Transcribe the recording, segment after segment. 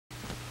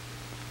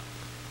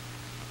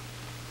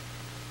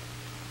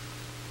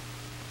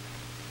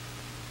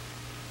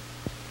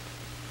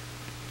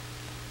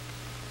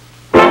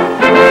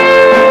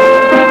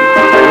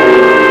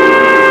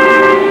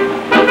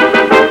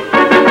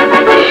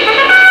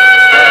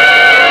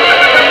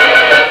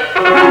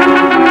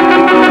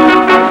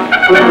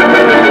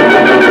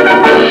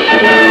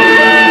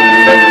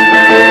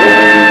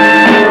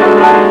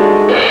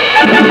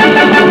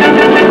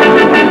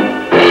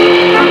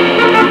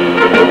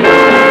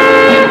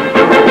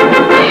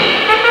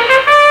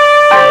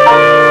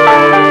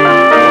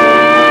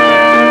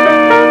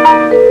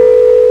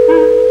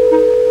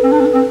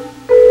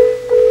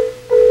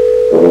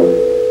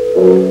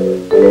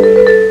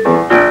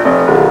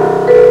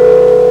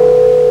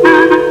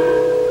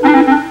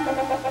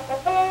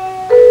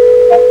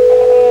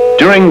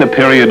During the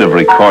period of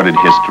recorded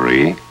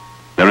history,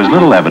 there is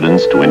little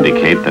evidence to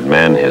indicate that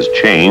man has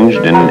changed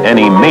in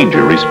any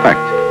major respect.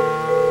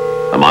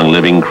 Among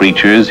living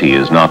creatures, he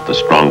is not the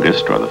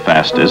strongest or the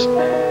fastest,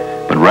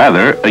 but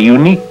rather a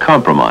unique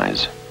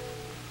compromise.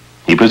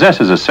 He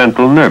possesses a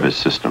central nervous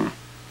system,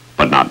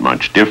 but not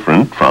much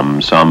different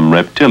from some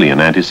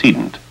reptilian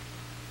antecedent.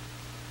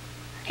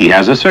 He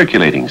has a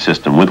circulating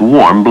system with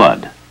warm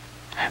blood,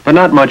 but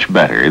not much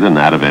better than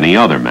that of any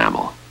other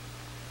mammal.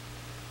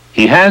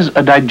 He has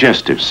a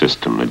digestive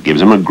system that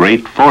gives him a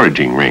great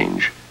foraging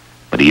range,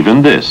 but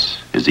even this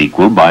is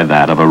equaled by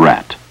that of a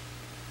rat.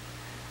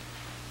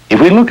 If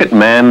we look at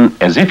man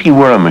as if he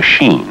were a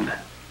machine,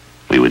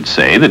 we would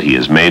say that he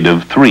is made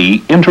of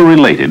three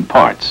interrelated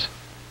parts.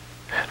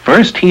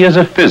 First, he is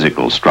a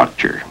physical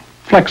structure,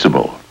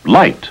 flexible,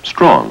 light,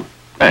 strong,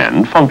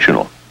 and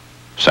functional.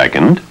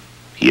 Second,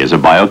 he is a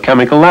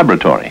biochemical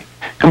laboratory,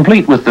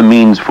 complete with the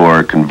means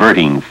for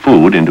converting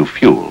food into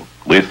fuel,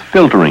 with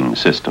filtering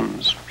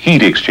systems,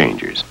 heat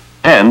exchangers,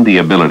 and the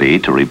ability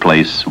to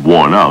replace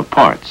worn-out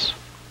parts.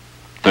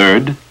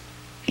 Third,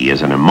 he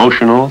is an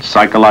emotional,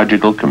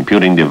 psychological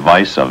computing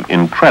device of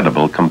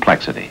incredible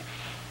complexity,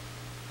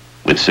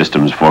 with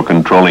systems for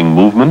controlling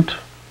movement,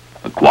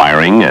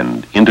 acquiring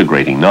and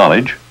integrating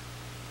knowledge,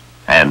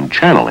 and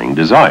channeling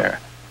desire.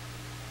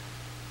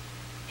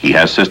 He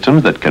has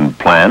systems that can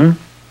plan,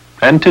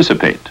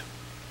 anticipate,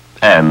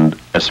 and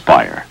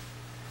aspire.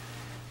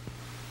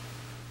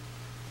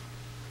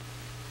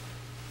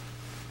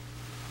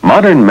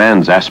 Modern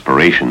man's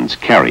aspirations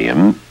carry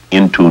him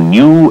into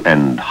new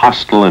and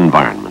hostile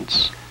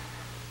environments.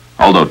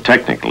 Although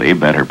technically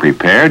better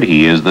prepared,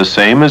 he is the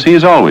same as he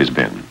has always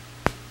been.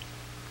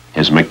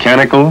 His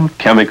mechanical,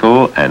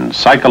 chemical, and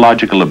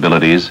psychological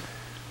abilities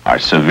are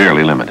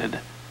severely limited.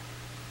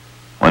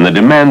 When the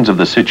demands of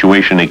the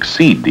situation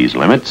exceed these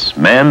limits,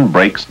 man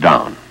breaks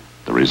down.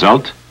 The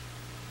result?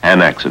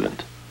 An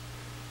accident.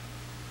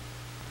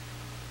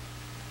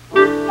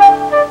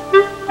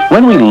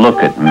 When we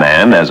look at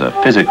man as a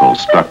physical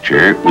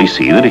structure, we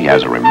see that he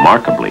has a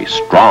remarkably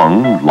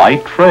strong,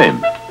 light frame,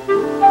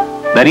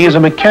 that he is a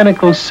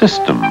mechanical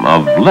system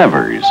of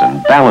levers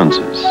and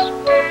balances,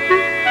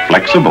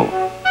 flexible,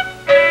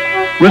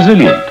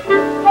 resilient.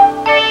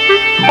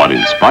 But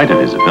in spite of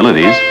his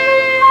abilities,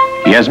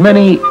 he has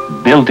many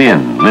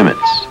built-in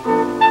limits.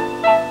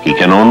 He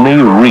can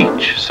only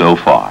reach so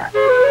far.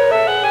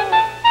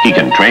 He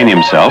can train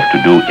himself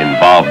to do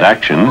involved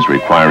actions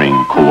requiring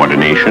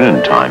coordination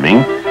and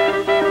timing,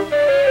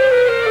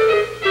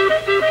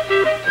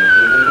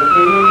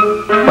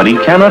 but he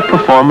cannot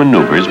perform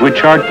maneuvers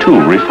which are too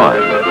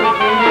refined.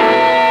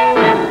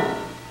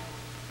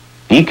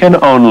 He can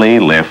only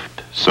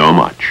lift so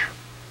much.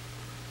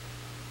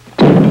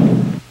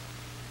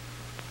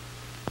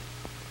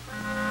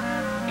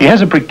 He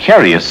has a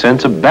precarious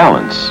sense of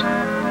balance.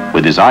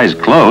 With his eyes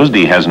closed,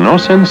 he has no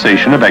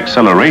sensation of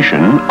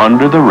acceleration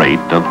under the rate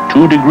of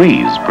 2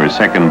 degrees per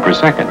second.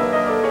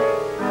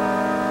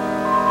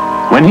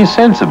 When his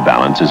sense of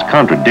balance is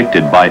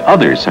contradicted by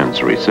other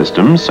sensory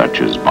systems,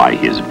 such as by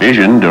his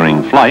vision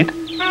during flight,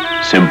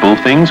 simple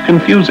things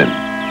confuse him.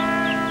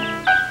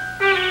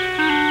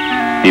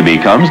 He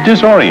becomes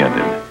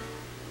disoriented.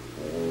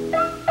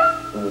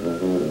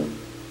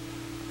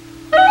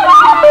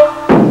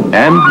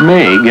 And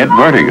may get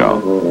vertigo.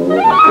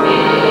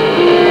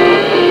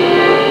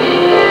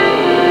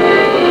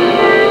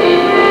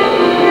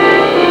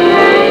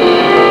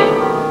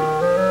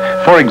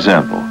 For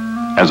example,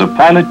 as a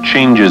pilot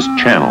changes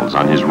channels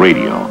on his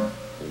radio,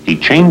 he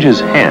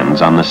changes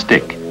hands on the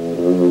stick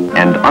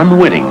and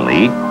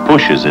unwittingly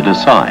pushes it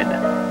aside.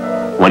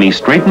 When he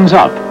straightens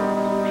up,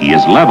 he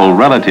is level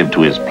relative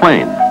to his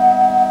plane,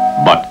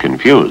 but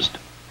confused.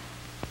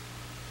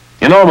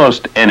 In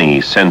almost any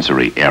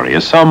sensory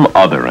area, some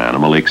other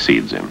animal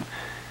exceeds him.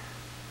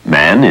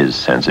 Man is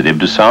sensitive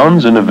to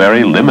sounds in a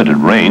very limited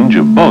range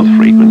of both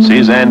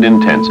frequencies and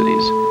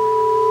intensities.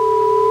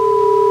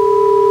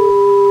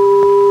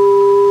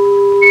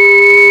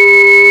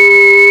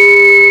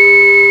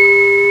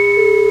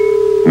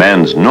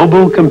 Man's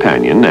noble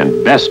companion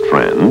and best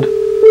friend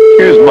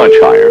hears much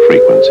higher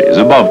frequencies,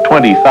 above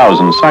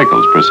 20,000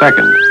 cycles per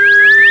second.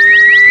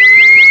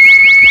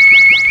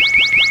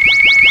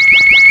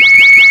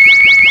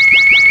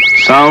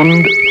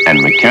 Sound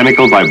and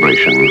mechanical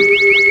vibration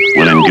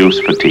will induce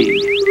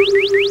fatigue,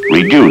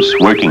 reduce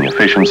working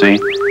efficiency,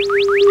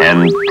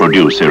 and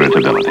produce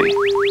irritability.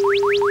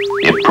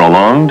 If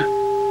prolonged,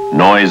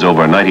 noise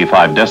over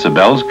 95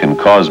 decibels can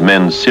cause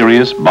men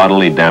serious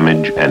bodily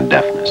damage and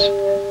deafness.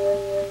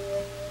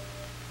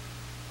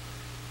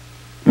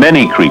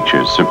 Many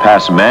creatures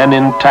surpass man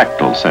in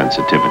tactile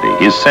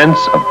sensitivity. His sense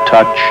of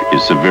touch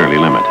is severely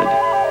limited.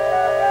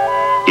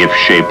 If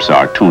shapes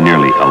are too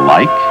nearly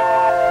alike,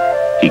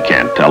 he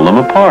can't tell them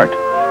apart,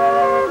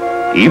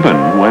 even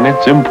when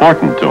it's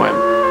important to him.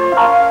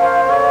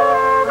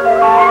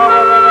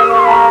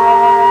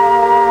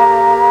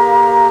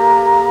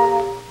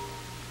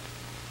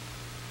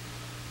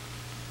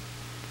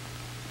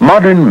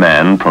 Modern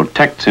man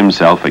protects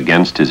himself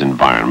against his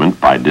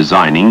environment by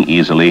designing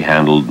easily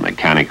handled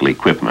mechanical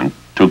equipment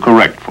to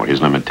correct for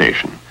his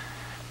limitation.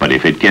 But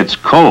if it gets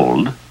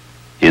cold,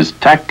 his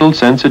tactile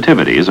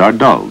sensitivities are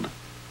dulled,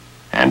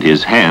 and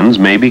his hands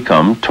may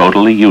become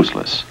totally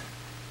useless.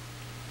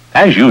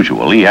 As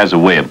usual, he has a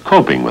way of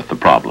coping with the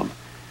problem.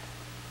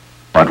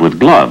 But with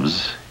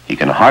gloves, he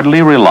can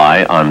hardly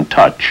rely on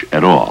touch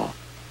at all.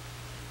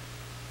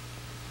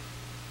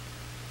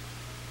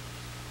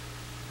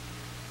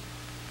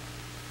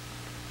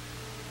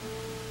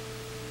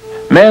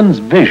 Man's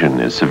vision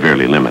is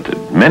severely limited.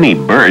 Many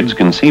birds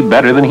can see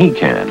better than he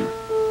can.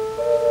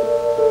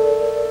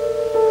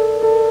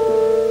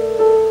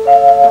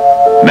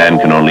 Man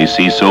can only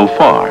see so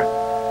far.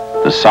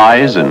 The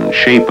size and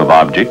shape of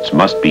objects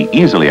must be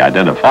easily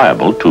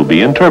identifiable to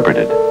be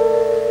interpreted.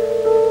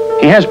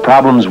 He has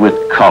problems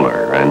with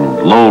color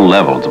and low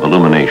levels of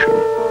illumination.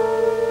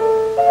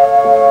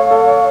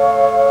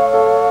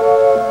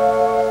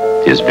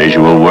 His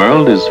visual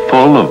world is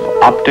full of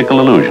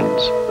optical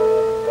illusions.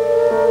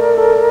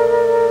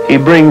 He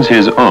brings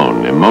his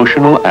own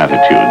emotional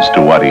attitudes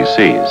to what he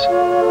sees,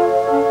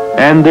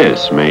 and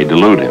this may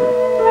delude him.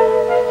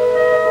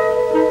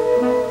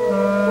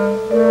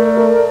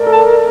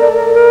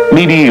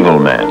 Medieval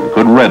man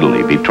could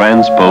readily be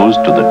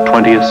transposed to the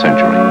 20th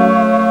century.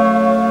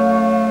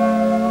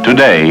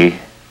 Today,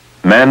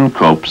 man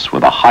copes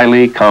with a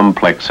highly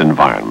complex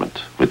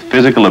environment, with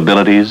physical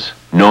abilities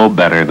no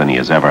better than he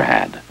has ever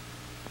had.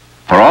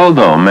 For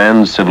although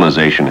man's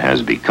civilization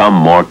has become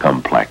more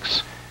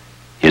complex,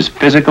 his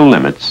physical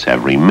limits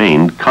have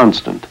remained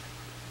constant.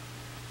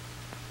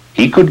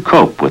 He could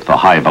cope with the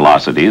high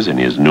velocities in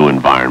his new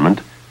environment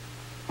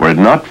were it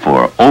not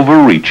for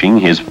overreaching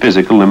his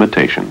physical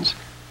limitations.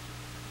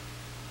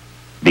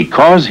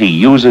 Because he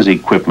uses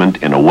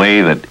equipment in a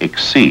way that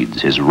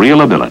exceeds his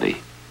real ability,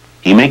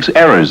 he makes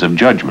errors of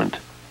judgment,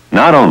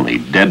 not only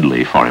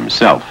deadly for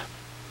himself,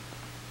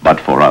 but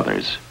for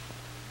others.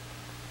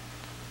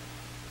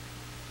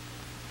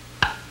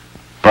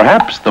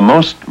 Perhaps the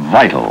most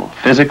vital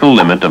physical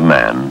limit of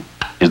man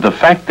is the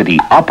fact that he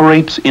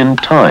operates in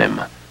time.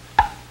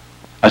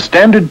 A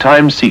standard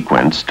time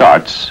sequence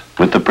starts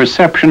with the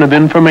perception of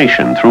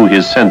information through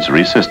his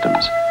sensory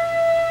systems.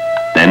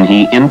 Then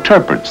he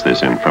interprets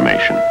this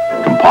information,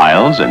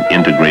 compiles and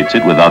integrates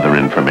it with other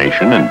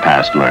information and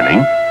past learning,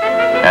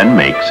 and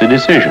makes a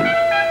decision.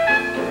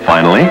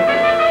 Finally,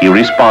 he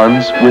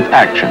responds with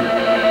action.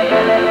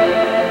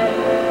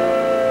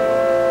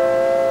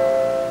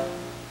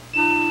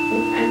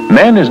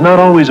 Man is not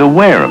always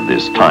aware of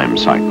this time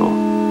cycle.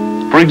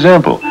 For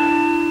example,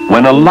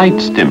 when a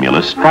light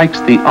stimulus strikes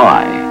the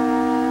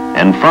eye,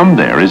 and from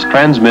there is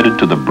transmitted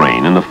to the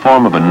brain in the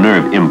form of a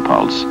nerve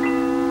impulse,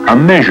 a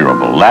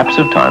measurable lapse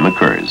of time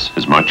occurs,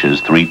 as much as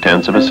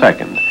 0.3 of a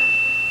second.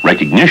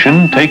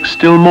 Recognition takes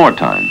still more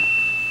time,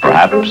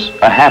 perhaps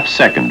a half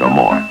second or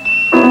more.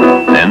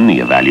 Then the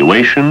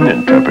evaluation,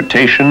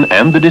 interpretation,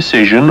 and the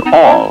decision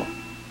all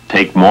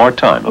take more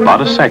time,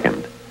 about a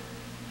second.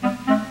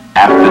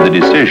 After the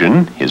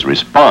decision, his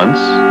response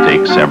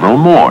takes several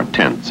more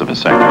tenths of a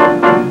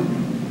second.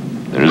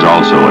 There is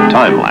also a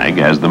time lag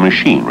as the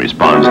machine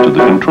responds to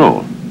the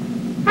control,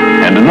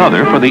 and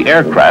another for the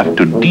aircraft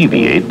to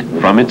deviate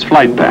from its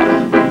flight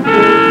path.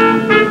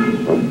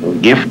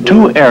 If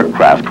two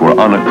aircraft were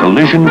on a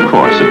collision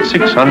course at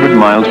 600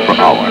 miles per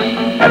hour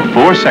at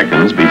 4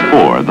 seconds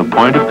before the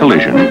point of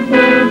collision,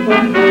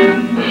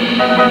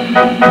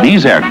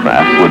 these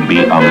aircraft would be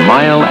 1.3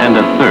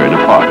 miles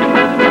apart.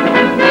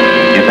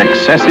 If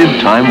excessive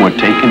time were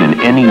taken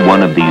in any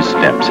one of these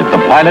steps, if the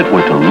pilot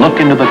were to look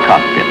into the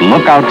cockpit,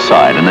 look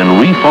outside, and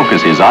then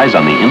refocus his eyes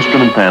on the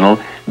instrument panel,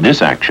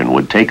 this action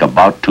would take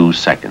about 2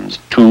 seconds.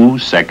 2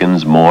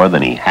 seconds more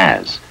than he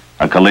has.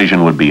 A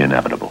collision would be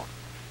inevitable.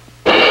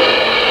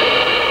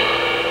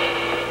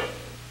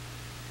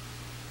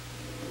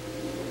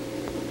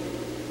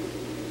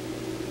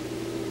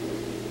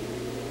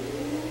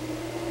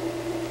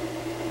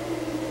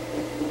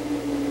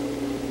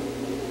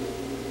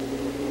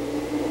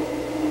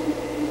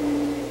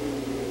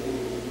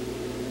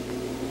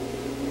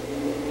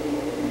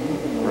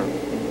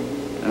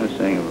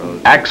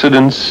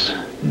 Accidents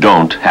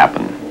don't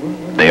happen.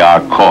 They are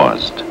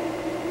caused.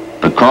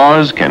 The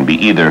cause can be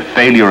either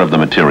failure of the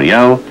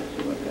materiel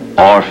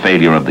or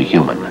failure of the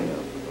human.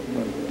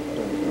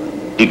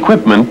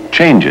 Equipment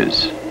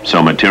changes,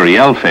 so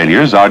materiel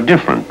failures are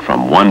different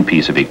from one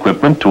piece of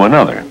equipment to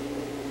another.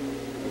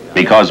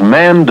 Because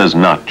man does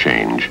not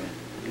change,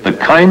 the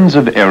kinds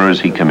of errors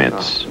he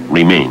commits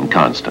remain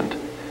constant.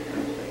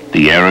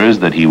 The errors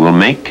that he will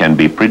make can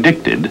be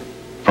predicted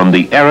from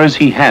the errors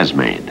he has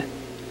made.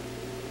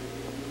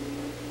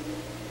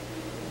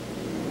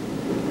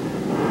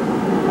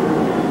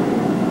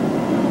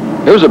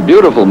 It was a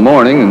beautiful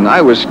morning, and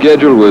I was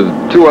scheduled with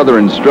 2 other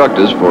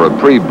instructors for a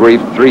pre-brief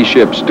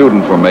 3-ship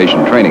student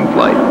formation training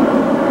flight.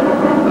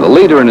 The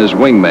leader and his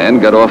wingman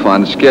got off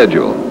on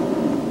schedule.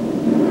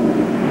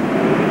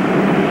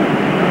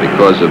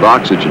 Because of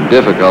oxygen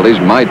difficulties,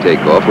 my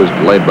takeoff was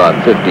delayed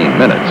about 15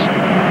 minutes.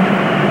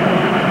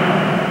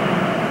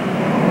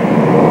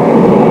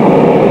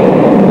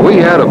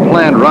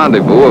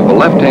 rendezvous of a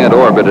left-hand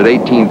orbit at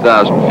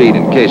 18,000 feet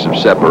in case of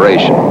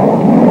separation.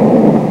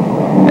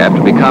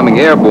 After becoming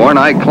airborne,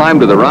 I climbed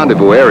to the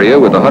rendezvous area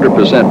with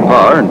 100%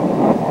 power and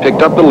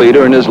picked up the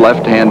leader in his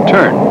left-hand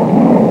turn.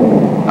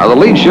 Now, the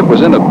lead ship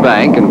was in a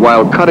bank, and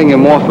while cutting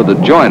him off with a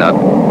join-up,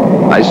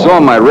 I saw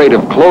my rate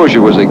of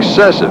closure was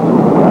excessive.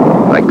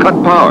 I cut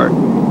power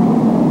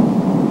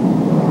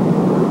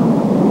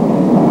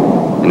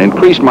and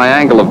increased my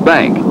angle of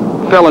bank,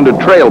 fell into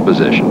trail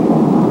position.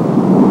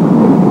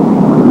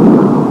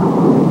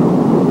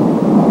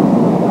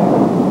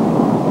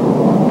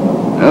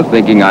 Now,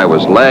 thinking I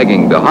was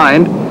lagging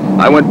behind,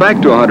 I went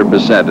back to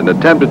 100% and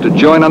attempted to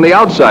join on the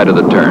outside of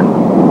the turn.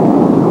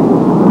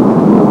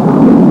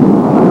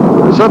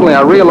 Suddenly,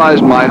 I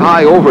realized my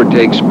high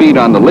overtake speed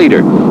on the leader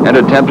and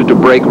attempted to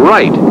brake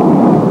right.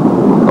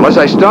 Well, as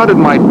I started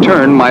my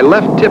turn, my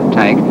left tip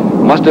tank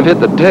must have hit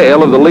the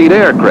tail of the lead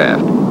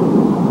aircraft.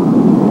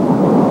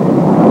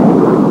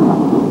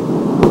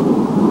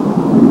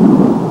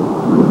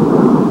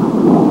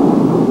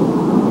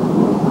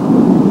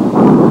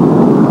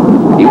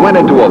 He went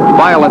into a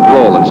violent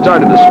roll and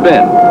started to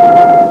spin.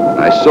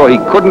 I saw he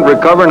couldn't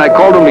recover, and I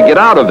called him to get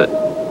out of it.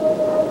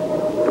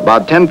 At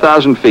about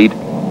 10,000 feet,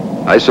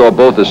 I saw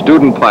both the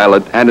student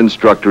pilot and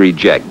instructor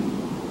eject.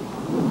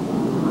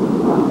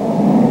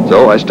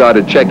 So I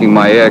started checking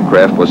my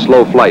aircraft for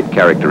slow flight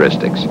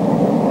characteristics.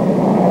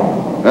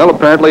 Well,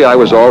 apparently I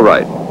was all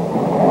right,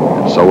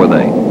 and so were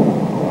they.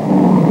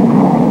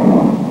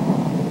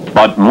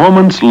 But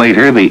moments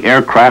later, the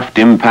aircraft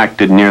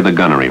impacted near the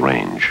gunnery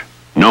range.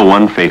 No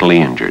one fatally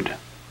injured.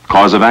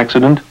 Cause of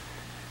accident?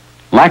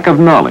 Lack of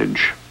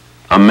knowledge.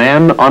 A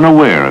man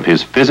unaware of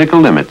his physical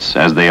limits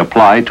as they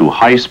apply to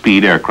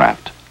high-speed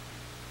aircraft.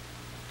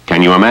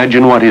 Can you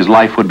imagine what his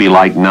life would be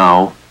like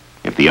now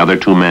if the other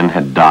two men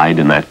had died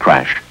in that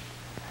crash?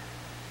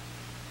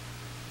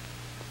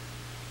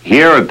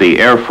 Here at the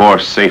Air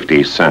Force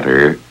Safety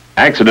Center,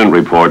 accident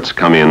reports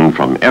come in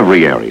from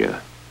every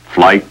area: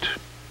 flight,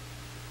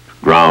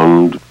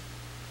 ground,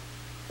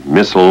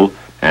 missile,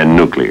 and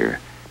nuclear.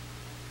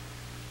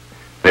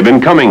 They've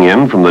been coming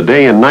in from the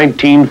day in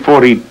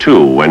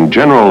 1942 when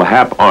General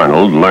Hap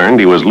Arnold learned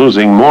he was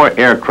losing more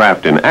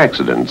aircraft in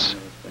accidents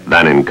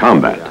than in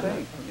combat.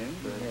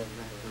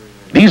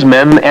 These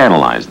men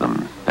analyze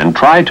them and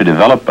try to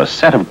develop a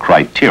set of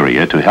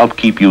criteria to help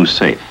keep you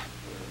safe.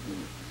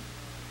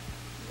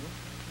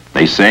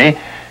 They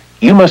say,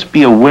 you must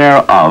be aware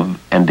of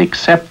and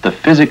accept the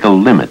physical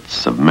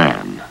limits of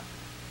man,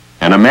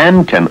 and a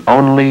man can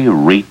only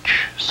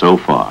reach so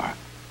far.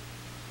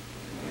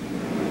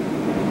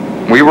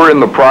 We were in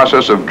the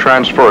process of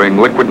transferring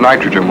liquid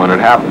nitrogen when it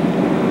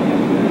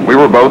happened. We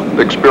were both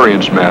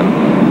experienced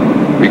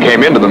men. We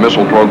came into the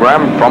missile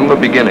program from the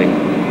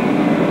beginning.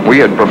 We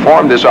had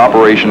performed this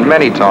operation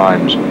many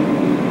times.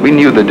 We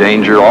knew the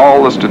danger,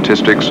 all the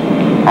statistics,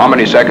 how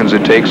many seconds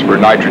it takes for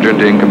nitrogen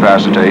to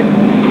incapacitate.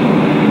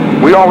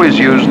 We always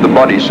used the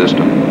buddy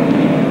system.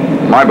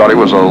 My buddy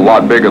was a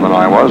lot bigger than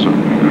I was,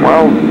 and,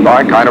 well,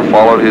 I kind of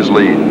followed his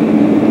lead.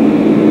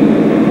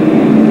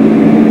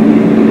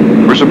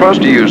 We're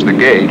supposed to use the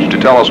gauge to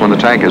tell us when the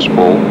tank is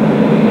full,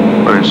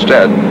 but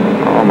instead,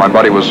 my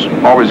buddy was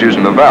always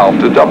using the valve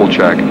to double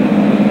check,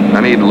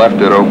 and he'd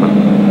left it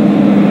open.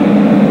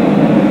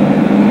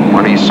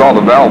 When he saw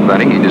the valve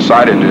venting, he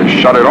decided to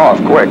shut it off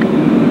quick.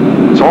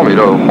 He told me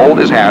to hold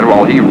his hand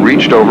while he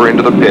reached over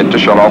into the pit to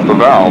shut off the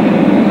valve.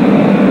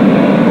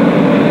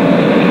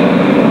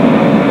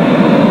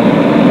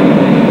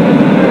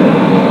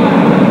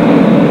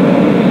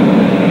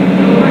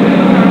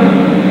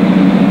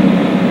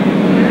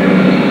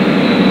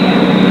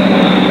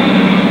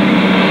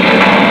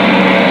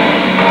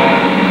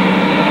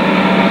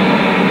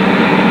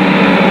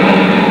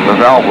 The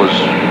valve was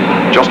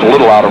just a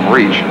little out of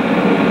reach.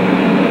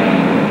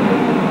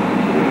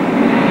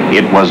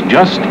 It was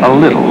just a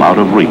little out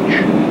of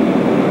reach.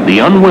 The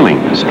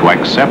unwillingness to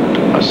accept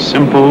a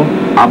simple,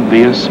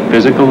 obvious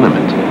physical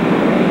limit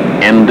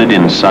ended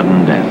in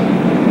sudden death.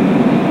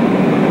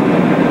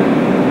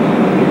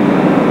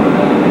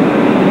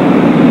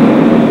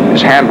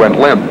 His hand went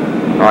limp.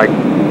 I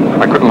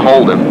couldn't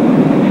hold him.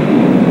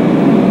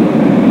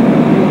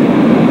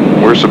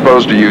 We're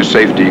supposed to use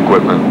safety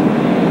equipment.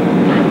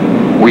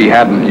 We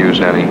hadn't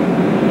used any.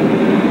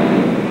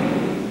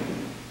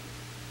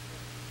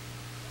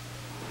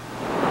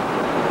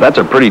 That's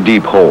a pretty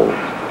deep hole,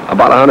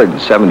 about 170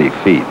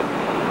 feet.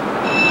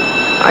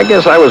 I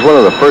guess I was one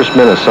of the first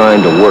men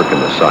assigned to work in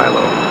the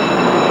silo.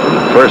 And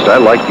at first, I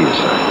liked the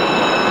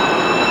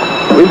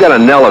assignment. We've got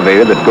an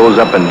elevator that goes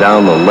up and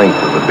down the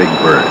length of the big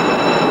burn.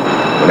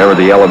 Whenever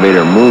the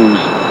elevator moves,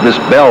 this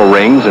bell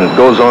rings, and it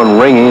goes on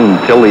ringing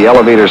until the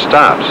elevator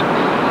stops.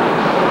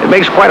 It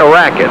makes quite a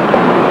racket,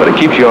 but it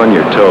keeps you on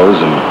your toes,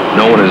 and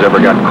no one has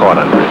ever got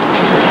caught under it.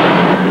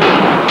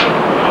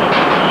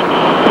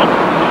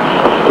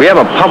 We have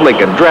a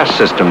public address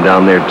system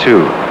down there,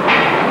 too.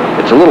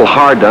 It's a little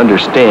hard to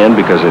understand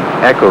because it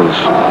echoes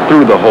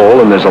through the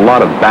hole and there's a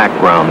lot of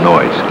background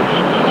noise.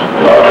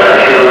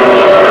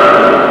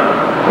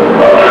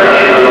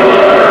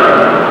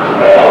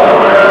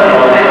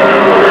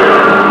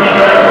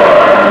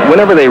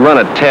 whenever they run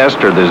a test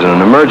or there's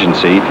an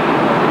emergency,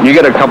 you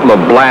get a couple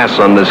of blasts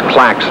on this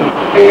klaxon.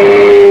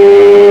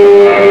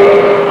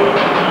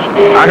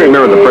 I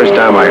remember the first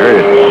time I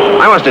heard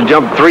it. I must have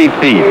jumped 3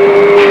 feet.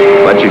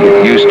 But you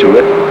get used to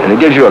it, and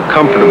it gives you a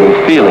comfortable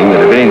feeling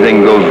that if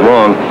anything goes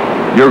wrong,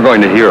 you're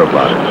going to hear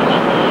about it.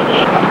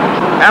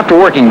 After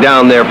working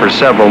down there for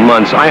several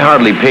months, I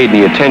hardly paid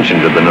any attention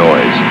to the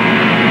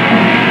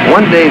noise.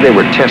 One day they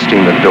were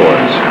testing the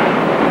doors.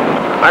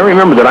 I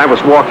remember that I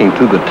was walking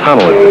through the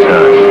tunnel at the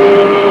time.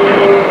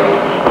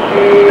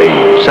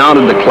 They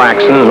sounded the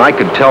klaxon, and I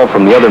could tell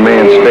from the other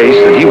man's face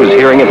that he was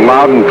hearing it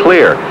loud and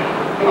clear.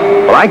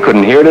 But I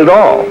couldn't hear it at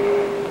all.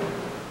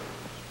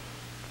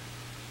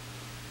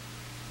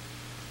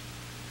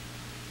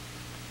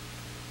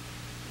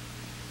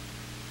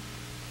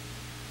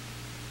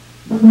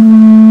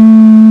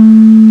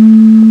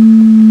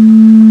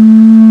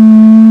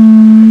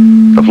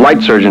 The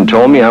flight surgeon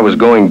told me I was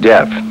going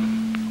deaf.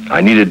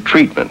 I needed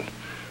treatment.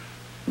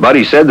 But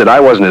he said that I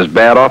wasn't as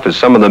bad off as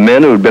some of the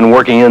men who had been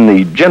working in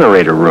the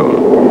generator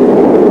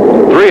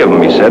room. 3 of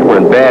them, he said, were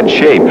in bad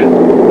shape,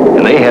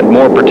 and they had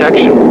more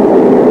protection.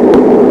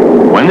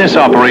 When this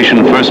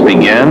operation first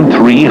began,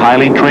 3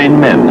 highly trained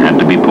men had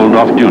to be pulled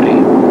off duty.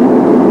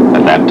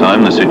 At that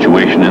time, the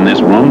situation in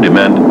this room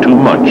demanded too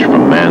much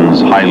from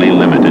man's highly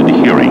limited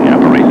hearing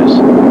apparatus.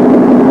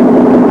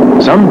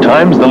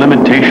 Sometimes the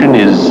limitation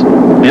is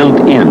built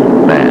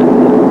in man.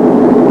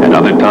 At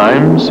other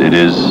times, it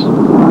is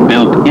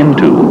built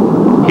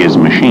into his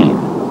machine.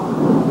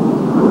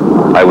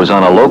 I was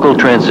on a local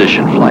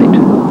transition flight.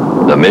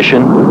 The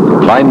mission,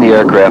 climb the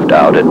aircraft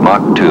out at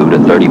Mach 2 to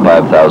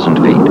 35,000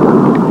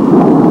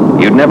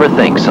 feet. You'd never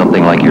think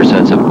something like your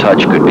sense of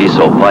touch could be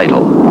so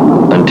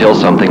vital until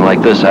something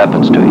like this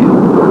happens to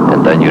you,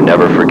 and then you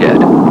never forget.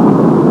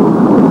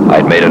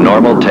 I'd made a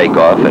normal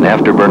takeoff and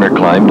afterburner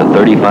climb to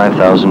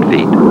 35,000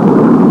 feet,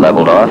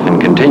 leveled off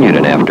and continued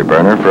an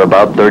afterburner for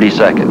about 30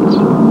 seconds.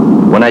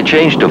 When I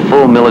changed to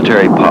full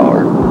military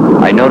power,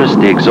 I noticed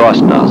the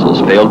exhaust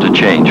nozzles failed to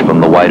change from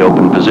the wide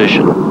open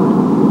position.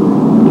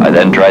 I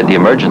then tried the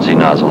emergency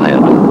nozzle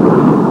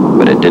handle,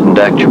 but it didn't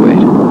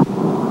actuate.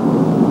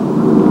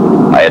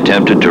 I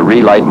attempted to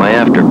relight my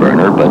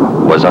afterburner, but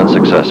was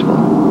unsuccessful.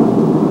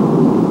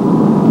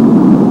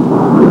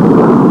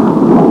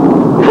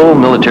 Full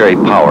military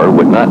power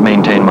would not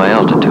maintain my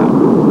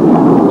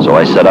altitude, so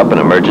I set up an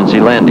emergency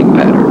landing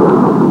pattern.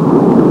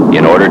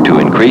 In order to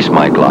increase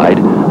my glide,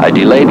 I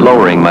delayed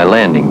lowering my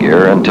landing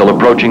gear until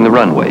approaching the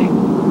runway.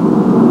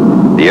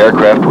 The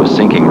aircraft was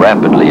sinking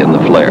rapidly in the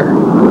flare.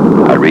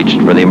 I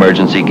reached for the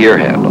emergency gear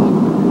handle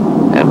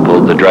and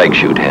pulled the drag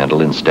chute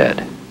handle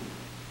instead.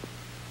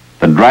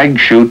 The drag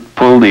chute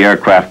pulled the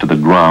aircraft to the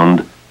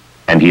ground,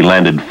 and he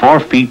landed 4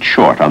 feet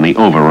short on the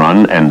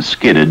overrun and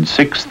skidded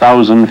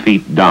 6,000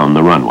 feet down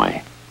the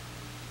runway.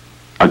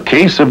 A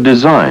case of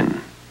design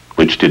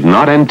which did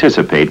not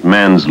anticipate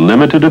man's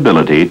limited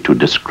ability to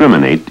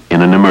discriminate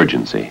in an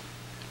emergency.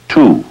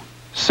 2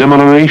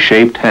 similarly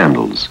shaped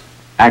handles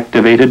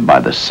activated by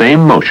the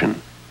same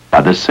motion, by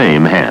the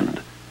same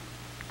hand.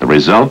 The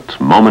result,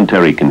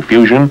 momentary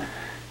confusion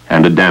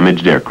and a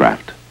damaged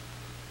aircraft.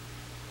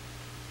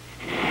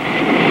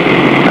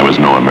 There was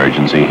no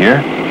emergency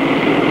here.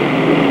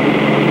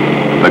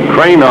 The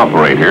crane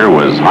operator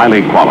was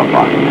highly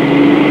qualified.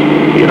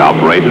 He had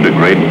operated a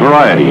great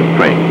variety of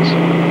cranes.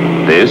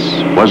 This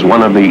was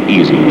one of the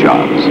easy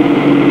jobs.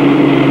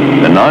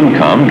 The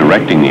non-com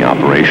directing the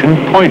operation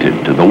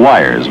pointed to the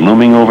wires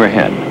looming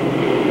overhead.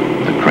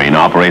 The crane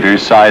operator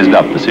sized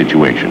up the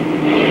situation.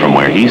 From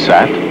where he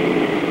sat,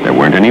 there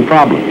weren't any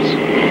problems.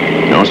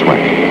 No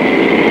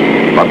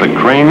sweat. But the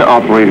crane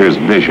operator's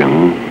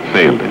vision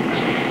failed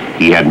him.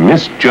 He had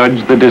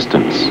misjudged the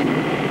distance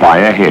by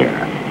a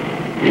hair.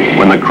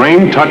 When the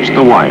crane touched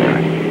the wire,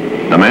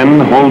 the men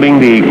holding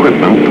the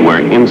equipment were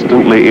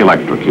instantly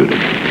electrocuted.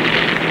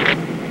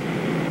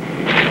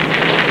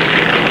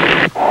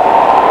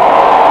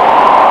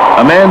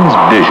 A man's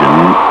vision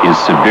is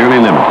severely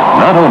limited,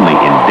 not only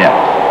in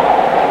depth,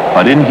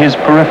 but in his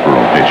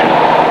peripheral vision,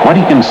 what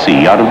he can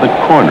see out of the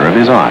corner of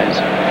his eyes.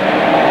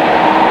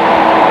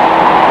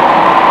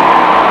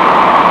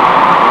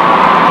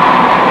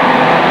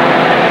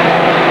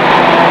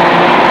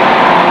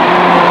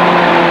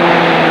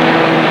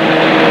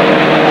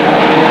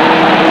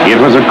 It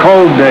was a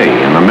cold day,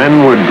 and the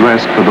men were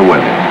dressed for the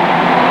weather.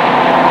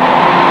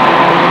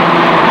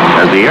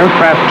 As the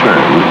aircraft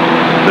turned,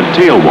 the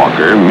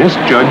tailwalker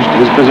misjudged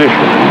his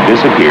position and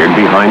disappeared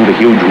behind the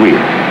huge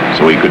wheel,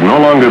 so he could no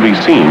longer be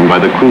seen by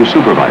the crew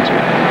supervisor.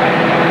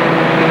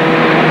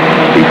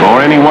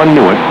 Before anyone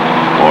knew it,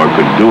 or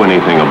could do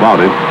anything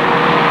about it,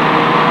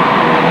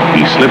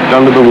 he slipped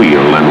under the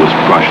wheel and was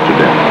crushed to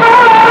death.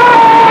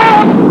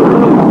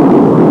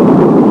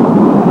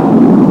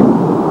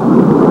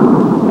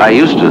 I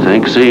used to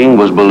think seeing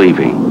was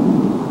believing.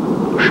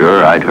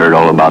 Sure, I'd heard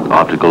all about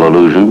optical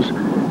illusions,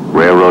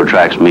 railroad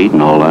tracks meet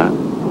and all that.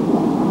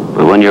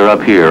 But when you're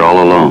up here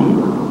all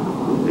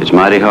alone, it's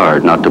mighty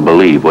hard not to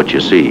believe what you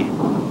see.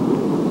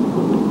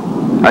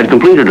 I'd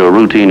completed a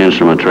routine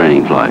instrument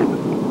training flight.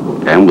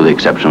 and with the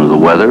exception of the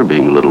weather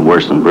being a little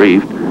worse than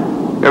briefed,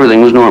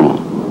 everything was normal.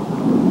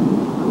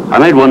 I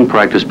made one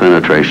practice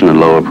penetration at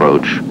low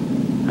approach,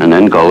 and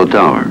then called the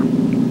tower.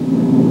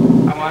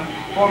 I'm on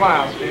 4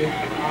 miles, Steve.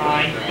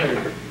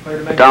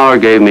 The tower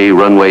gave me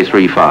runway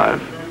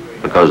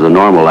 35, because the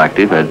normal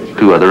active had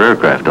 2 other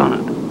aircraft on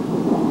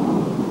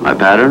it. My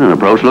pattern and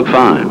approach looked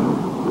fine,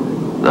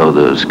 though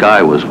the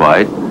sky was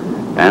white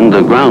and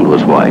the ground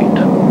was white.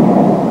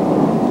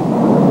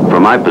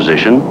 From my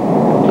position,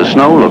 the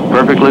snow looked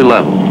perfectly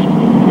level.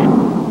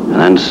 And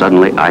then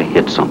suddenly I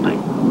hit something.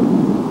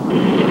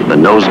 The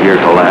nose gear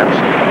collapsed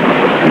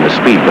and the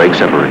speed brake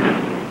separated.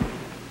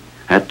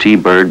 That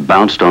T-bird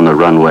bounced on the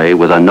runway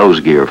with a nose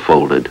gear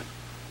folded.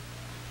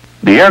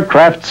 The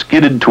aircraft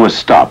skidded to a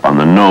stop on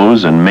the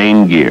nose and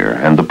main gear,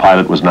 and the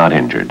pilot was not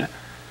injured.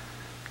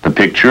 The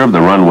picture of the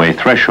runway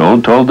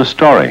threshold told the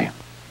story.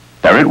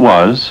 There it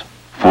was,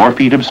 4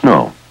 feet of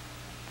snow.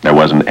 There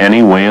wasn't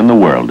any way in the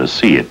world to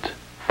see it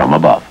from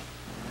above.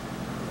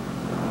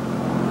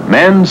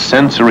 Man's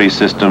sensory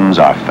systems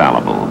are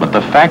fallible, but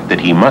the fact that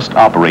he must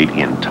operate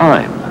in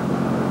time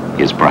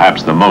is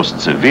perhaps the most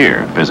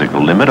severe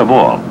physical limit of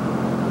all.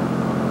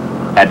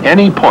 At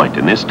any point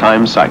in this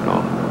time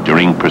cycle,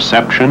 during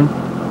perception,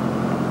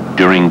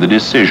 during the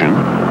decision,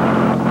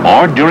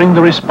 or during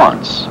the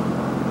response,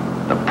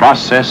 the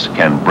process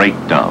can break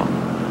down.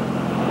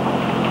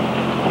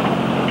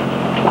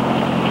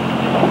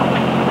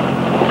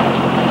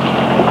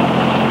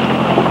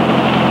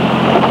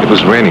 It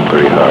was raining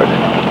pretty hard,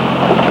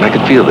 and I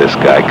could feel this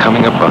guy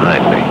coming up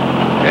behind me,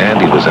 and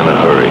he was in a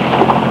hurry.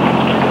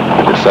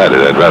 I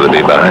decided I'd rather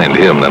be behind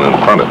him than in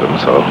front of him,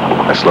 so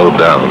I slowed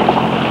down.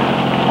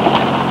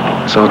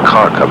 I saw a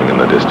car coming in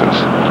the distance.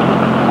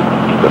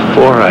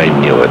 Before I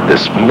knew it,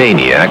 this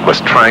maniac was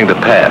trying to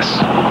pass.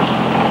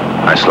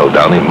 I slowed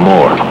down even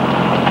more.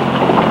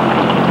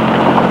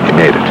 He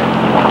made it.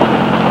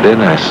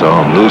 Then I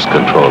saw him lose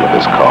control of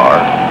his car,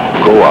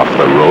 go off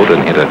the road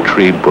and hit a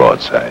tree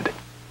broadside.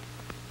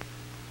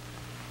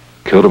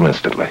 Killed him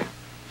instantly.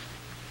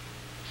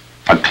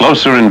 A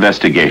closer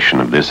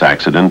investigation of this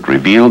accident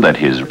revealed that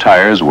his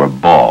tires were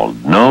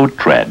bald, no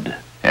tread,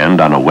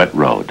 and on a wet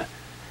road.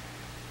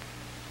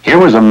 Here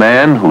was a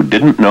man who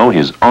didn't know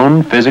his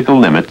own physical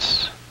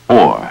limits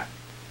or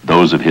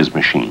those of his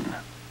machine.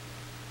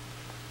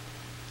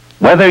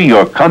 Whether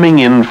you're coming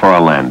in for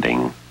a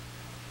landing,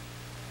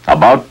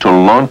 about to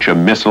launch a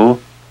missile,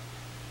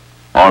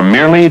 or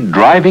merely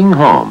driving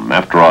home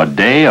after a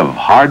day of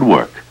hard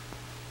work,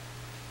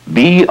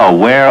 be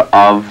aware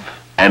of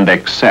and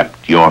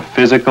accept your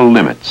physical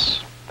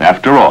limits.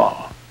 After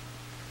all,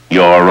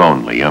 you're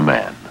only a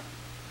man.